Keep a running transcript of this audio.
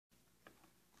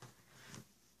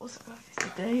What's up,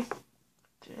 guys?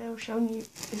 Today I'm showing you,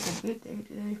 it's a good day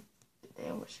today. Today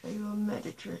I'm going to show you a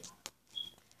magic trick.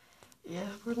 Yes,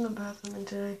 we're in the bathroom, and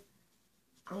today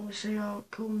I'm going to show y'all a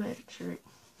cool magic trick.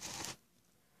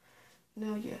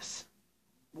 Now, yes,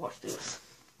 watch this.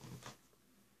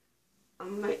 I'm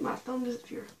going to make my thumb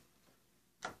disappear.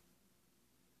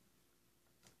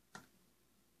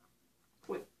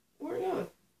 Wait, where'd it go?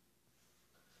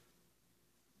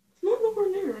 It's not nowhere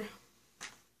near.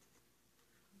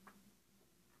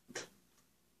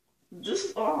 This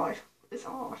is odd. It's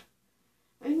odd.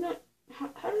 Ain't that, how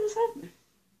did this happen?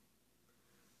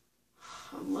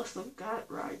 I must have got it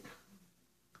right.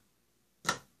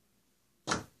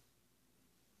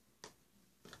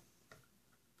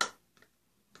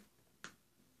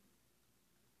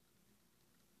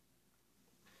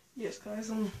 Yes, guys,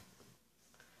 I'm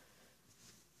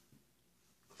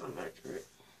accurate.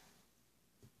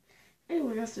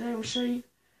 Anyway, guys, today I'm gonna show you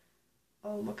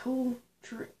my cool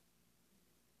trick.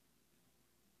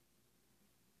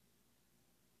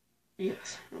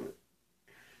 Yes, I'm gonna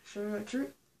show you my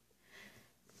trick.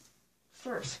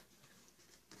 First,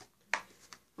 I'm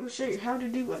gonna show you how to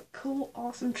do a cool,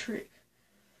 awesome trick.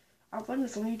 I found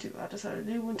this on YouTube. I decided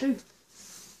to do one too.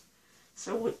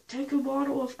 So, take a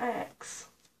bottle of Axe.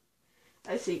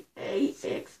 I see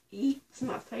A-X-E. It's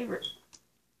my favorite.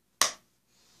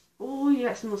 Oh yeah,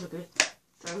 it smells so good.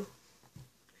 So,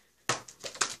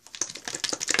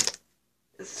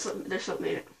 there's something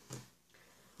in it.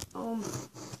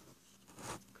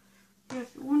 Yeah,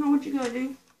 if you wanna know what you gotta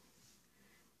do,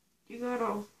 you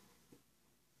gotta,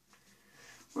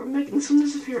 we're making some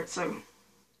disappearance, so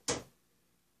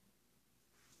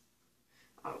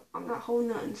I'm not holding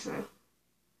nothing, so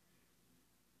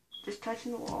just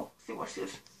touching the wall. See, watch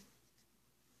this.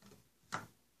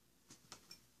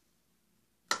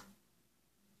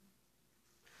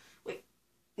 Wait,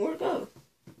 where'd it go?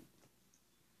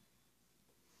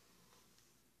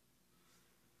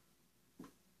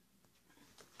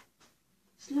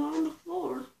 It's not on the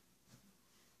floor.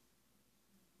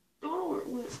 Don't know where it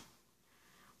went.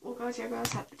 Well, guys, you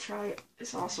guys have to try it.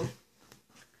 It's awesome.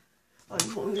 Oh,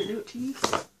 you want me to do it to you?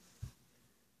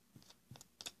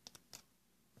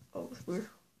 Oh, it's weird.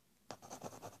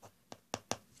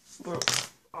 Well,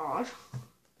 odd.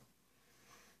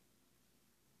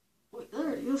 Wait,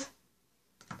 there it is.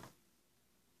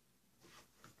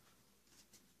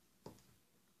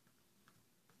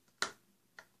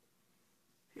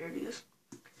 Here it is.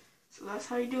 So that's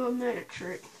how you do a magic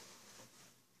trick.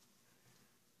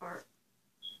 Alright,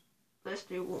 let's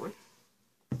do one.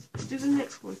 Let's do the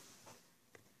next one.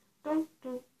 Dun,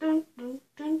 dun, dun, dun,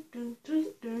 dun, dun, dun,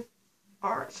 dun.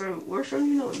 Alright, so we're showing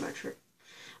you another magic trick.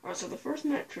 Alright, so the first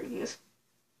magic trick is,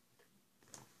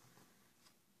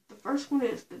 the first one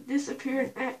is the disappear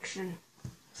in action.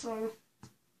 So,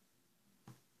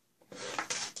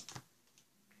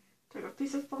 take a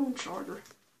piece of phone charger,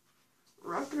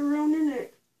 wrap it around your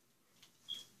neck,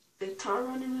 and tie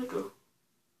around your neck.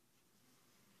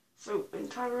 So,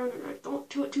 and tie around your neck. Don't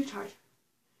do it too tight.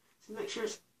 So make sure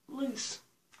it's loose.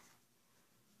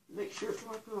 Make sure it's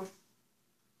like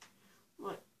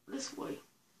this way.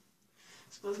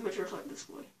 So let's make sure it's like this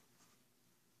way.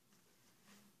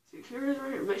 So here it is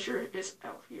right here. Make sure it's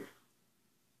out here.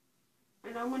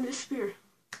 And I'm going to disappear.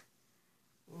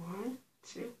 1,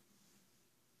 2.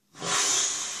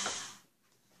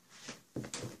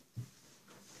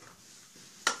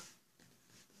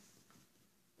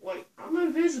 Wait, I'm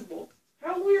invisible.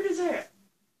 How weird is that?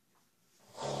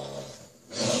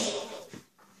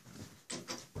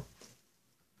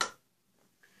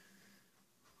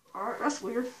 Alright, that's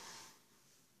weird.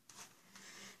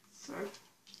 So,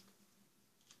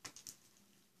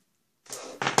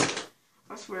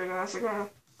 I swear guys, I got a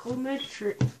cool magic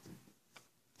trick.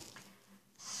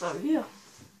 So yeah,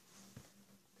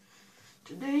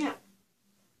 today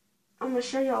I'm gonna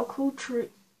show y'all a cool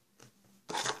trick.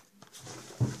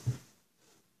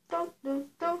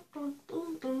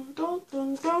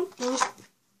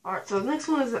 Alright, so the next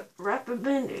one is a rapid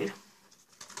band-aid.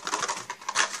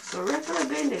 So rapid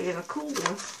band-aid is a cool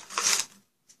one.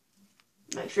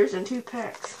 Make sure it's in 2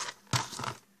 packs.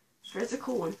 Here's a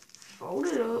cool one. Fold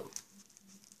it up.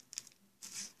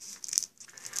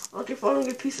 Like you're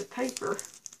folding a piece of paper.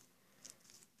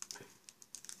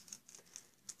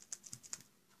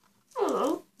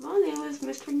 Hello, my name is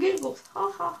Mr. Giggles.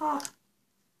 Ha ha ha.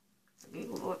 I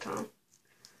giggle all the time.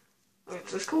 Okay,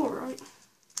 so it's cool, right?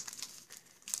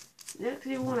 Next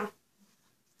you wanna,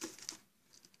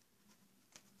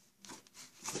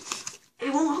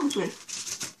 it won't open.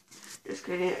 Just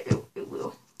kidding, it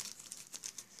will.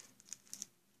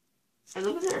 And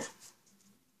look at there.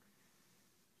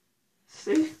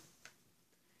 See?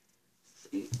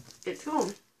 See? It's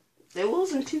gone. It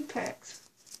was in 2 packs.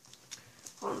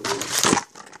 Hold on.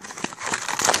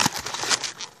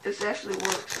 This actually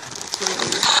works.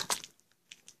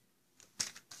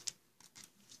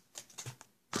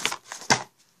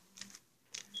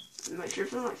 Make sure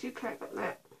it's not like 2 pack like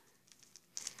that.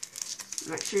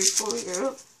 Make sure you pull it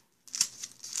up.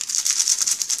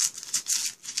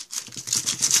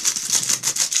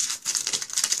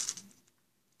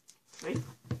 See?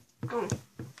 Gone.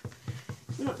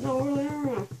 Not nowhere laying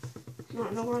around.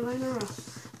 Not nowhere laying around.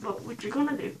 But what you're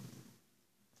gonna do?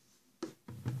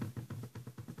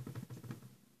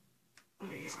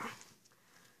 There you are.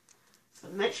 So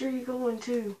make sure you go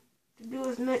into to do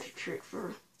this magic trick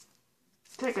first.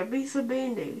 Take a piece of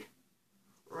Band-Aid,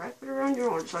 wrap it around your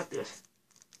arm just like this.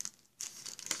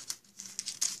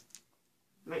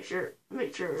 Make sure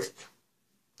it's,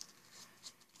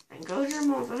 and go to your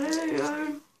mom and say,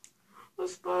 hey, a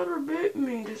spider bit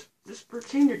me. Just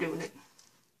pretend you're doing it.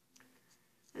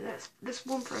 And that's this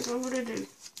one prank I'm gonna do.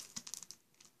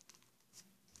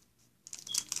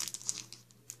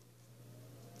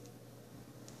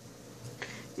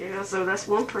 Yeah, so that's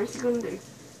one prank you're gonna do.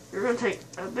 You're gonna take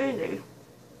a Band-Aid,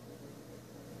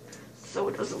 so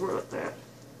it doesn't work like that.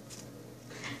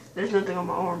 There's nothing on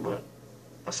my arm but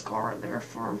a scar there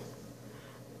from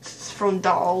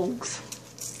dogs.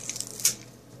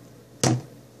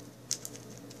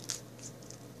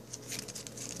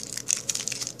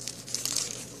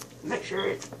 Make sure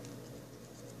it's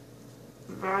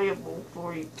valuable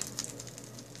for you.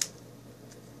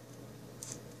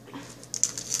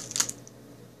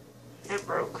 It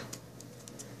broke.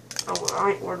 Oh well,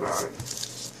 I ain't worried about it.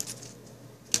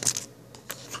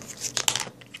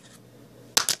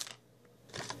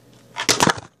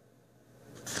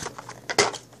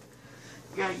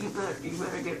 Yeah, you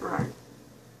better get it right.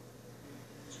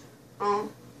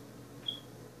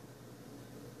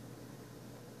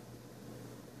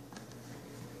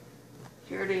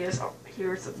 Here it is.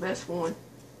 Here's the best one.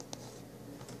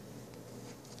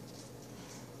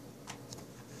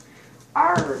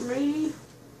 Arr me.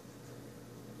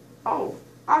 Oh,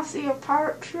 I see a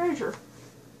pirate treasure.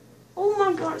 Oh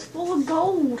my god, it's full of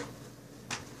gold.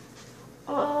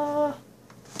 I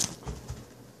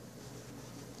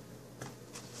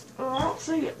don't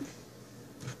see it.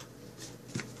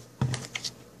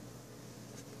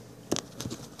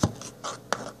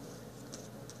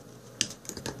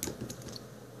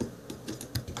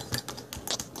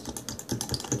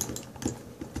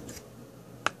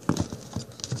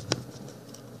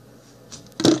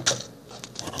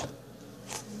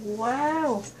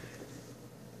 Wow.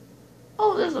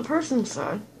 Oh, there's a person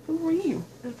inside. Who are you?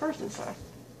 There's a person inside.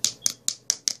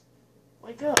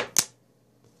 Wake up.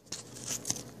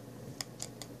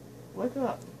 Wake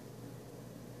up.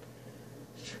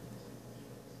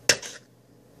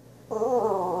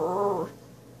 Oh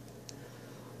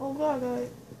god, guys.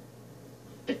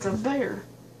 It's a bear.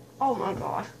 Oh my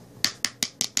god.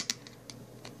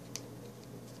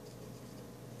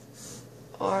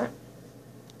 Alright.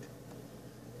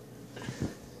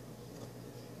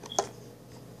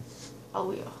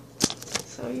 Oh yeah.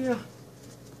 So yeah.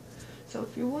 So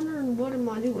if you're wondering what am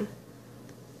I doing,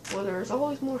 well, there's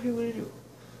always more people to do.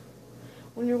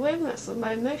 When you're waving at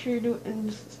somebody, make sure you do it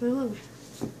in sign language.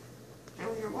 And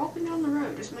when you're walking down the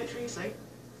road, just make sure you say,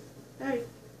 hey.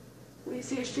 When you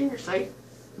see a stranger, say,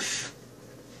 pfft.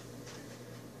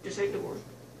 Just ignore him.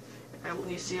 And when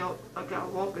you see a guy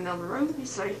walking down the road, you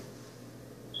say,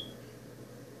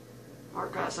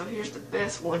 alright guys, so here's the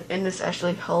best one, and it's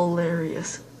actually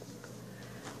hilarious.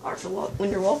 Alright, so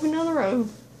when you're walking down the road,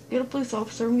 get a police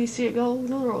officer. When you see it go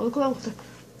down the road, look along and say,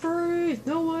 freeze,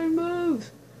 nobody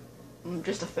moves.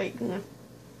 Just a fake one.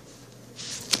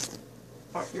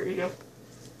 Alright, here you go.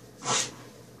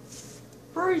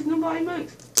 Freeze, nobody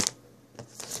moves.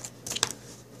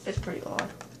 It's pretty odd.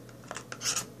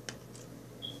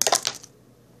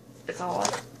 It's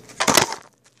odd.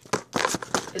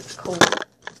 It's cool.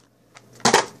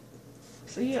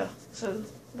 So yeah, so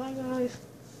bye guys.